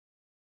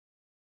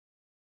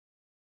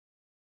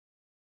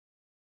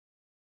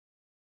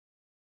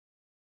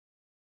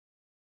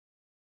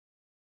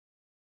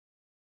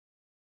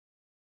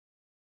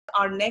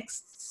our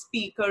next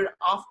speaker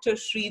after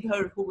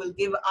Sreedhar, who will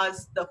give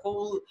us the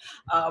whole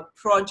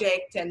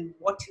project and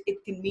what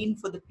it can mean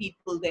for the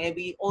people there.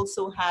 We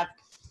also have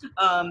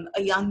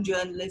a young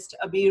journalist,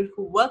 Abir,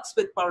 who works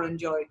with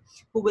Paranjoy,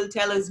 who will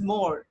tell us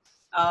more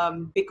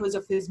because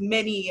of his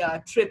many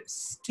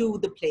trips to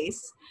the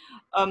place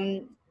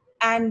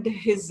and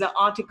his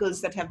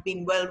articles that have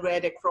been well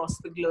read across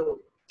the globe.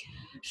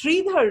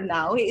 Sreedhar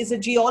now is a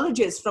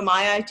geologist from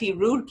IIT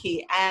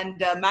Roorkee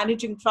and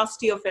managing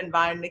trustee of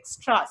Environics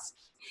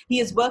Trust. He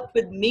has worked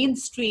with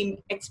mainstream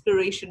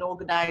exploration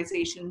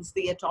organizations,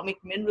 the Atomic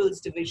Minerals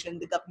Division,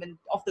 the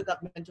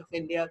Government of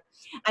India,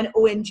 and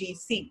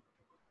ONGC.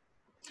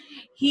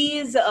 He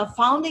is a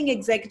founding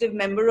executive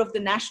member of the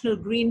National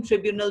Green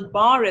Tribunal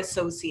Bar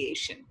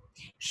Association.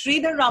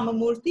 Sreedhar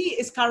Ramamurthi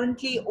is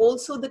currently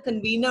also the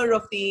convener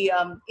of the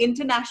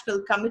International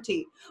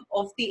Committee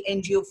of the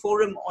NGO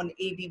Forum on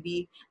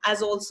ADB,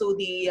 as also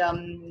the,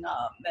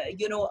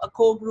 a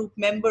core group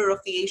member of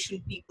the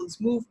Asian People's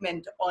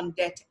Movement on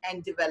Debt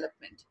and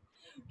Development.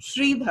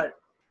 Sreedhar,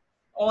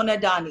 on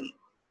Adani.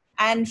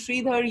 And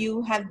Sreedhar,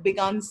 you have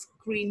begun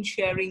screen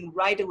sharing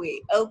right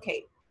away.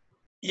 Okay.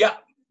 Yeah.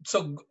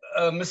 So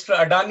Mr.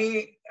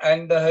 Adani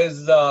and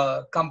his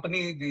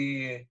company,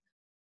 the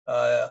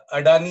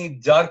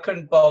Adani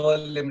Jharkhand Power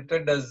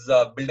Limited, is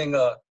building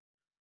a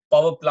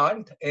power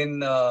plant in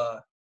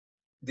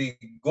the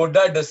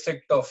Godda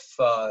district of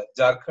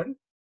Jharkhand,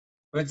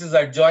 which is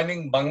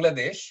adjoining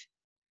Bangladesh.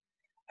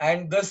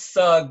 And this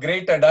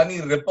great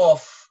Adani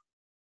ripoff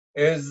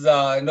is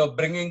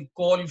bringing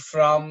coal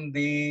from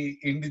the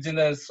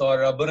indigenous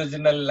or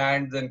aboriginal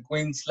lands in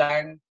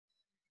Queensland,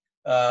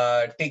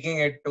 taking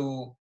it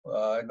to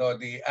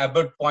the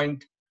Abbott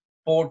Point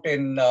port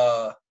in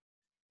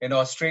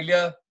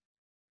Australia,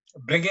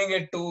 bringing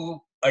it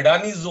to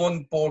Adani's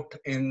own port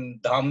in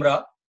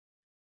Dhamra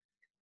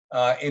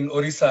in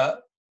Orissa,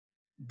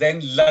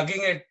 then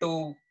lugging it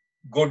to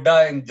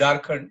Godda in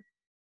Jharkhand,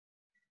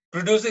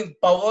 producing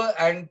power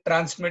and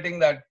transmitting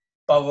that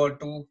power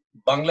to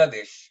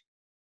Bangladesh.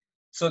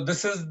 So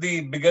this is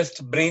the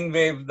biggest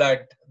brainwave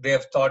that they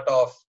have thought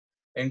of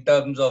in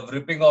terms of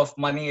ripping off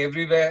money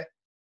everywhere,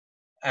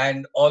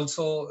 and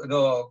also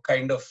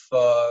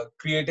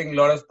creating a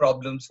lot of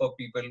problems for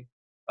people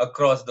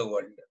across the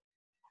world.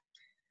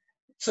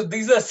 So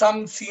these are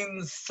some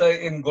scenes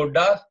in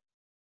Godda,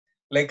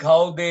 like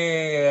how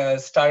they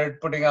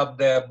started putting up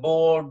their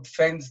board,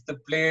 fenced the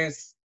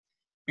place,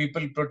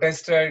 people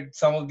protested.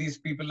 Some of these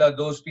people are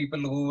those people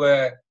who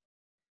were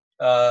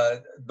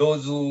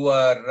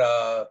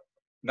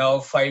now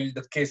filed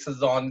the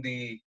cases on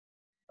the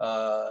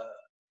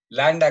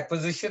land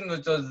acquisition,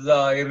 which was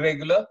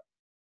irregular.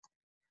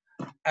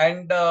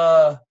 And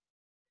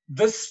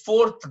this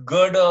fourth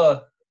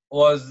girder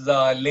was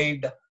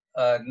laid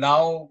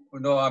now,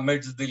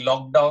 amidst the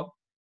lockdown.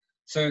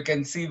 So you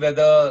can see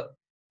whether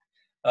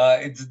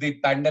it's the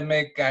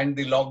pandemic and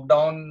the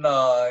lockdown,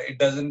 it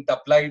doesn't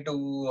apply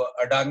to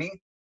Adani.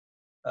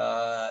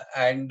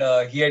 And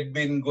he had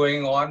been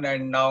going on,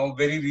 and now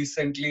very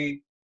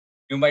recently,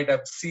 you might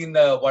have seen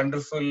a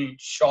wonderful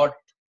short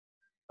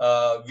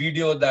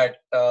video that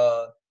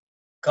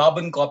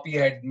Carbon Copy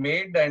had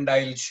made, and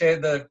I'll share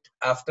that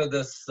after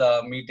this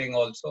meeting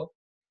also,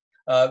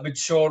 which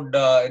showed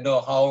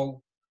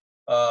how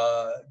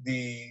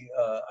the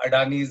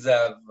Adanis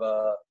have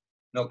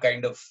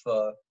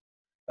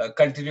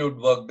continued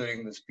work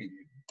during this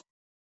period.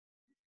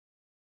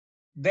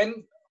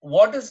 Then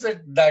what is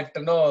it that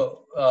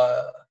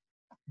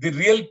the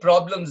real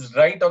problems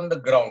right on the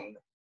ground?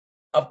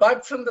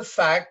 Apart from the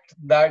fact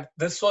that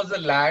this was a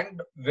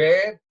land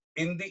where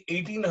in the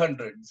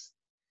 1800s,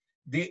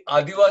 the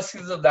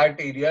Adivasis of that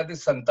area, the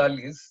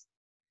Santalis,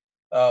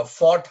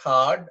 fought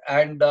hard,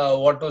 and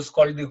what was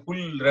called the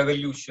Hull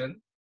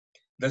Revolution.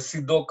 The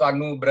Sidho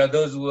Kanu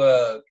brothers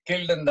were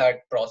killed in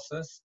that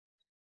process.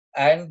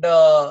 And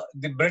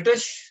the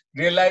British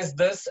realized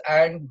this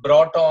and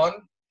brought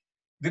on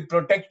the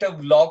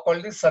protective law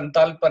called the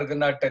Santal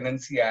Pargana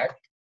Tenancy Act,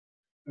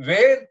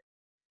 where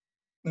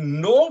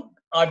no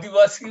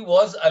Adivasi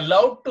was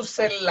allowed to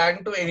sell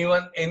land to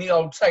anyone, any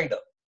outsider.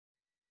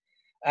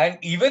 And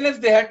even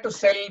if they had to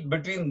sell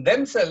between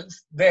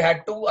themselves, they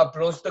had to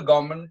approach the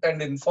government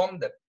and inform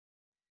them.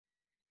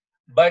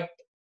 But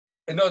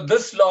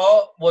this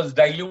law was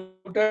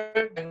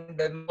diluted,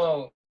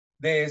 and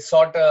they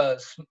sought a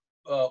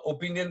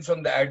opinion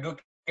from the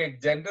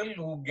Advocate General,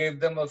 who gave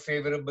them a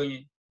favorable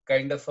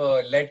kind of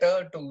a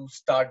letter to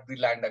start the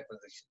land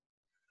acquisition.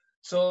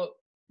 So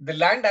the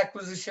land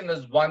acquisition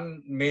is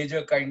one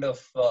major kind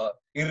of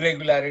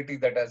irregularity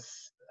that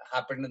has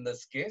happened in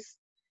this case.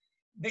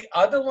 The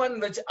other one,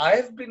 which I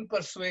have been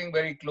pursuing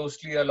very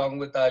closely along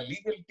with our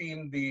legal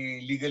team, the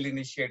Legal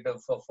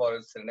Initiative for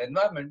Forests and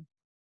Environment,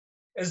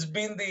 has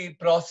been the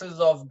process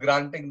of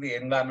granting the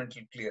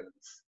environmental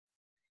clearance.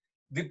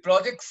 The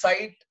project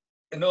site,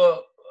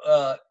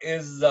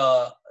 is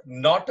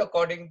not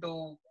according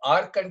to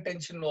our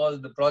contention. Was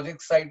the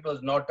project site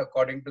was not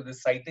according to the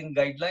siting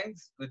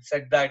guidelines, which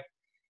said that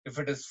if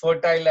it is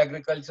fertile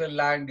agricultural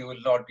land, you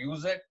will not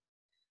use it.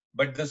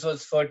 but this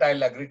was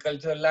fertile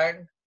agricultural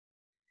land.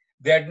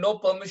 They had no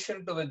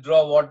permission to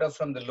withdraw water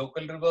from the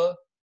local river.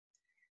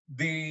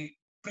 The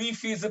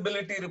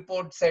pre-feasibility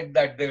report said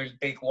that they will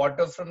take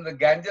water from the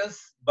Ganges,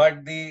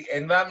 but the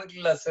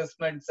environmental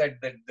assessment said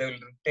that they will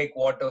take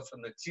water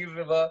from the Chir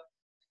River.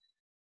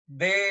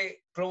 They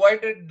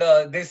provided,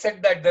 they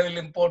said that they will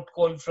import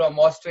coal from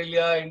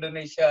Australia,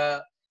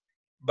 Indonesia,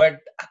 but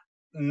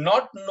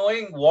not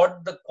knowing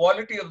what the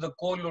quality of the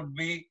coal would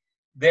be,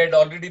 they had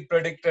already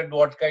predicted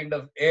what kind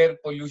of air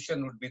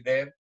pollution would be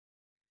there.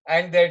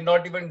 And they had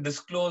not even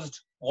disclosed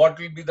what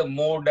will be the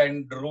mode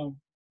and route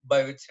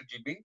by which it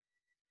will be.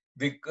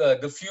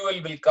 The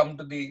fuel will come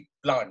to the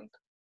plant.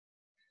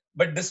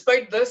 But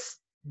despite this,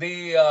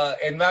 the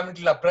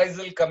Environmental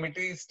Appraisal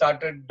Committee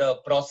started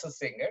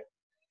processing it.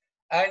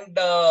 And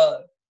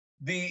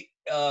the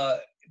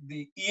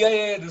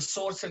EIA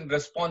Resource and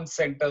Response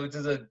Center, which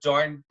is a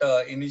joint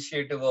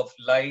initiative of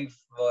LIFE,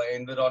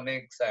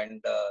 Environics,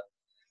 and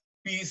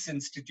Peace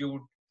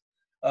Institute,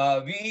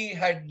 we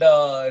had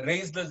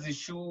raised this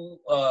issue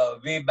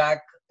way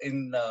back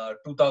in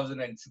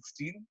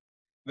 2016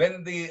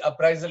 when the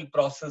appraisal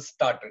process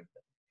started.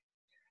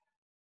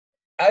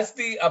 As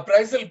the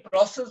appraisal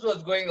process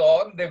was going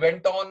on, they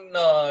went on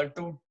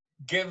to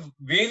give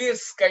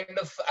various kind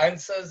of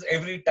answers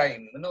every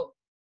time. You know,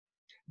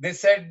 they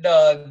said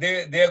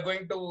they are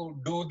going to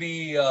do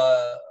the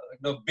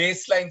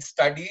baseline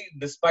study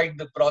despite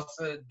the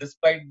process,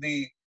 despite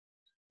the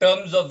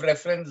terms of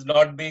reference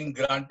not being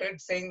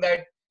granted, saying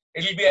that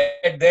it will be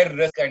at their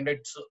risk and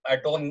it's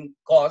at own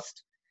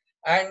cost.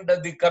 And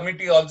the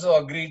committee also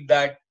agreed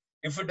that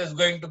if it is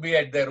going to be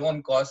at their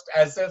own cost,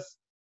 as if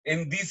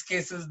in these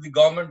cases the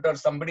government or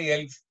somebody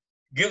else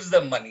gives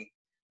them money.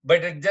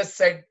 But it just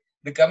said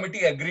the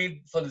committee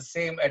agreed for the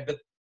same at the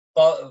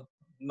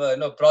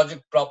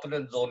project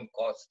proponent's own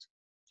cost.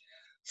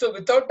 So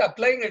without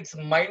applying its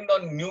mind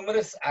on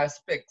numerous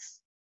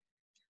aspects,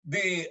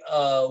 the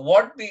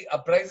what the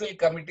appraisal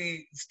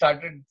committee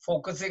started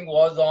focusing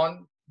was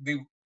on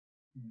the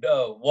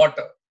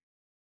water,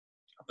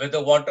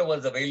 whether water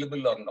was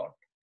available or not.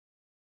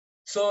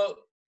 So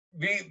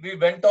we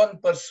went on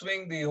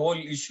pursuing the whole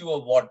issue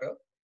of water,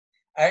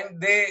 and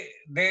they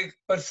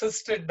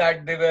persisted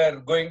that they were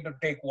going to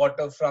take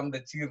water from the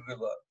Chir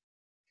River.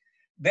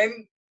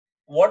 Then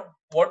what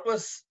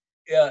was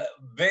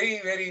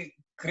very, very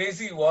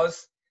crazy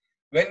was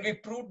when we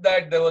proved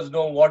that there was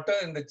no water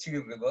in the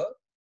Chir River,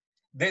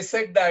 they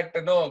said that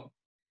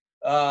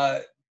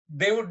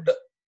they would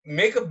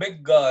make a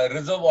big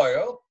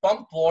reservoir,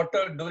 pump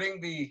water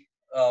during the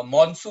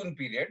monsoon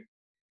period,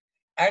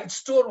 and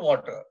store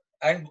water.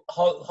 And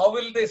how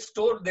will they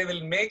store? They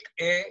will make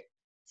a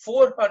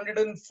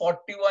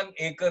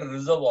 441-acre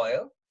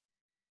reservoir,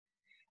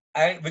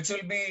 and which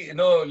will be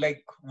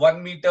like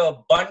 1 meter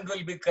bund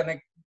will be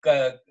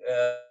created,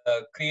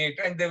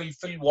 and they will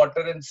fill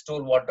water and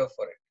store water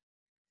for it.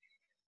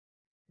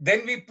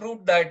 Then we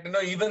proved that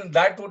even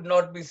that would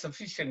not be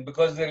sufficient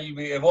because there will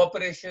be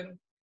evaporation,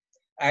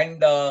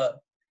 and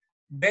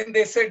then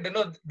they said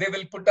they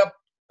will put up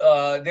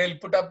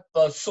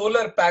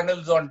solar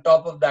panels on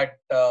top of that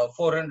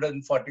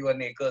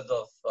 441 acres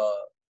of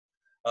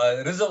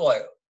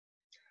reservoir.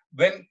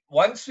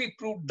 Once we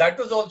proved that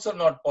was also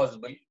not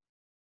possible,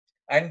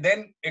 and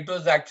then it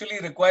was actually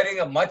requiring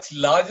a much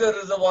larger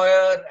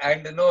reservoir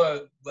and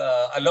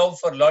allow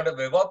for a lot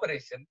of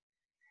evaporation.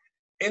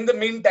 In the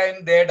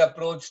meantime, they had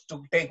approached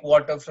to take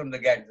water from the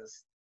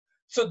Ganges.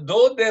 So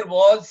though there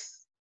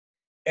was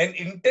an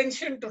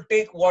intention to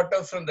take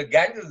water from the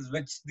Ganges,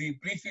 which the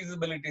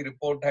pre-feasibility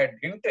report had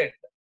hinted,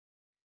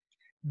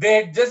 they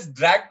had just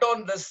dragged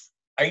on this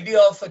idea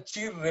of a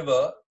Chir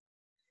River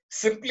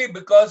simply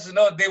because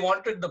they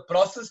wanted the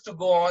process to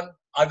go on.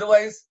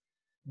 Otherwise,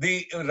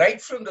 right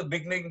from the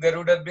beginning, there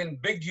would have been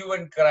big hue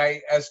and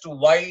cry as to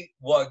why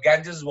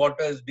Ganges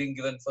water is being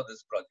given for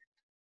this project.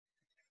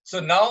 So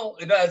now,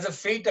 as a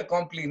fait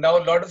accompli, now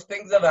a lot of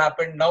things have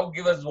happened. Now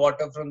give us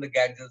water from the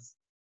Ganges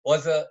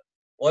was a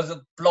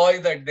ploy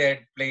that they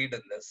had played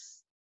in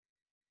this.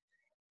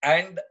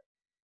 And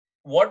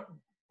what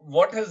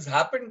has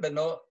happened,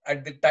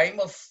 at the time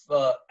of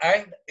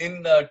and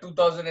in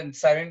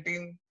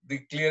 2017, the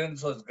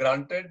clearance was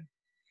granted,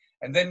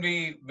 and then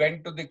we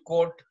went to the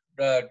court,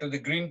 to the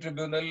Green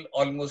Tribunal,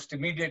 almost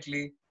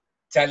immediately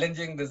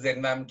challenging this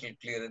environmental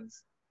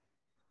clearance.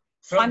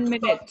 From 1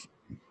 minute.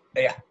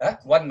 Yeah,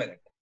 1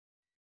 minute.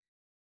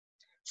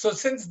 So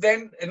since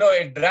then,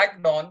 it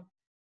dragged on.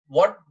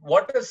 What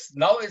is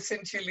now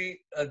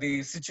essentially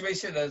the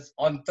situation is,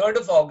 on 3rd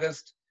of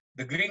August,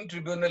 the Green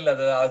Tribunal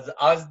has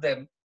asked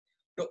them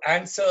to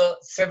answer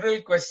several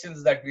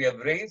questions that we have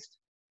raised,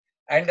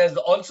 and has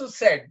also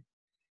said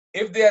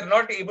if they are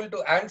not able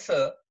to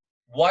answer,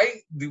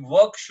 why the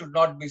work should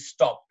not be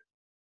stopped.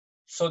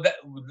 So that,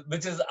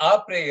 which is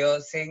our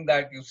prayer, saying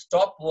that you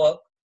stop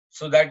work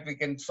so that we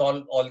can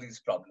solve all these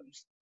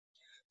problems.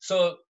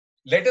 So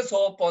let us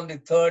hope on the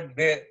 3rd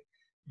day.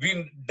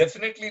 We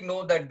definitely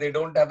know that they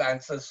don't have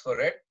answers for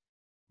it,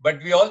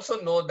 but we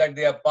also know that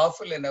they are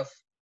powerful enough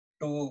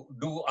to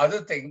do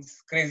other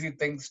things, crazy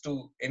things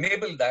to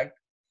enable that.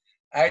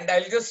 And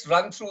I'll just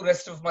run through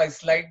rest of my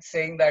slides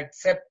saying that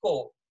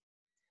SEPCO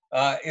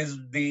is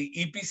the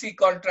EPC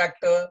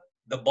contractor.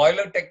 The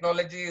boiler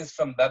technology is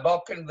from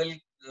Babcock and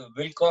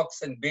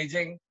Wilcox in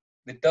Beijing.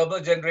 The turbo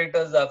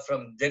generators are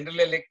from General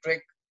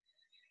Electric.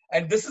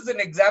 And this is an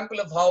example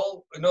of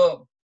how,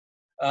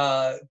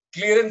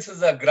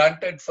 clearances are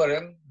granted for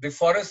him. The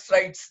forest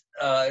rights,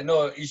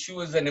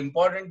 issue is an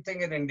important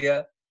thing in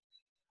India.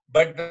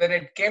 But when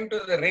it came to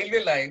the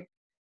railway line,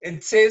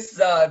 it says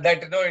that,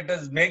 it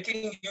is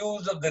making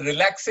use of the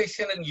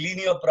relaxation and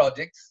linear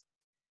projects.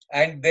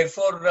 And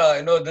therefore,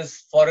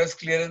 this forest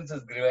clearance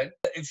is given.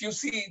 If you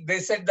see, they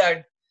said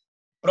that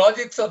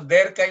projects of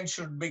their kind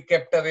should be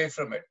kept away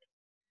from it.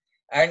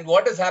 And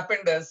what has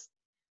happened is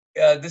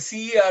the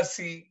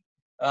CERC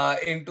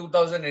in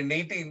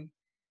 2018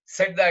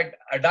 said that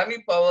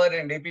Adani Power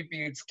and APP,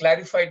 it's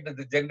clarified that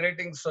the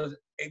generating source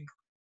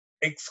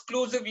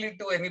exclusively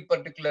to any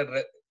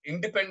particular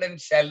independent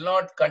shall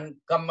not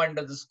come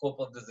under the scope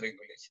of this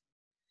regulation.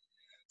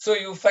 So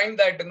you find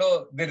that,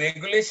 the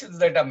regulations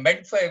that are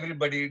meant for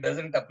everybody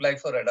doesn't apply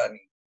for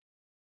Adani.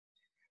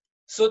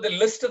 So the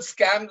list of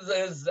scams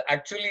is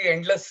actually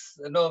endless,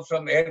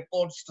 from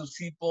airports to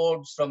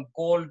seaports, from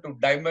coal to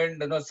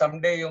diamond.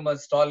 Someday you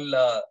must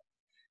all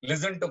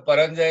listen to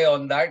Paranjay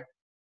on that.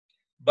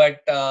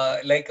 But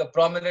like a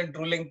prominent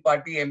ruling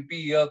party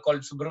MP here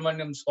called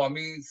Subramaniam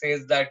Swamy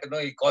says that,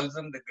 he calls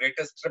him the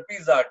greatest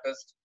trapeze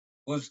artist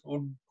who's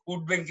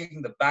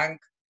hoodwinking the bank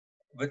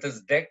with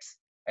his debts,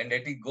 and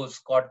yet he goes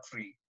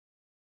scot-free.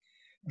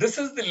 This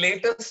is the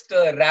latest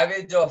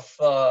ravage of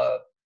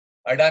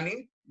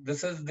Adani.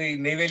 This is the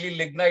Neyveli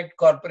Lignite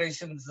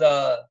Corporation's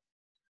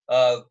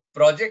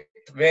project,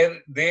 where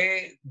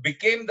they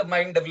became the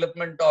mine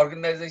development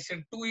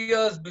organization 2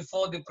 years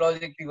before the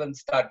project even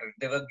started.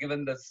 They were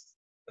given this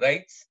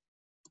rights.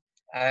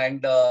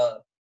 And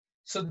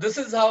so this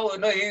is how,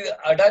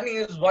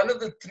 Adani is one of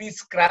the 3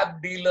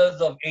 scrap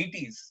dealers of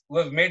 80s who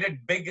have made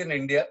it big in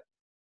India.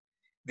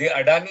 The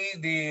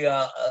Adani, the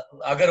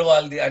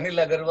Agarwal, the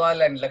Anil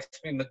Agarwal and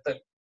Lakshmi Mittal.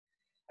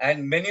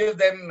 And many of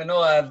them,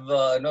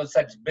 have,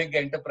 such big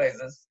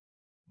enterprises.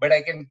 But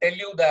I can tell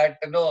you that,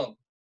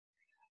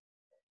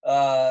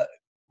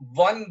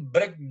 one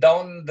brick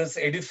down this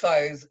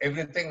edifice,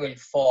 everything will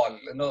fall,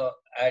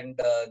 and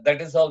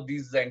that is how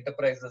these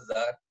enterprises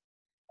are.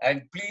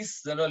 And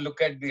please,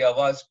 look at the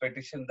Avaz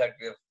petition that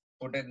we have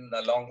put in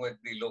along with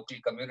the local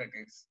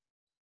communities.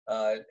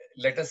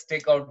 Let us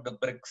take out the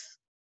bricks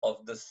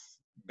of this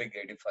big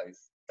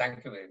edifice.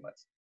 Thank you very much.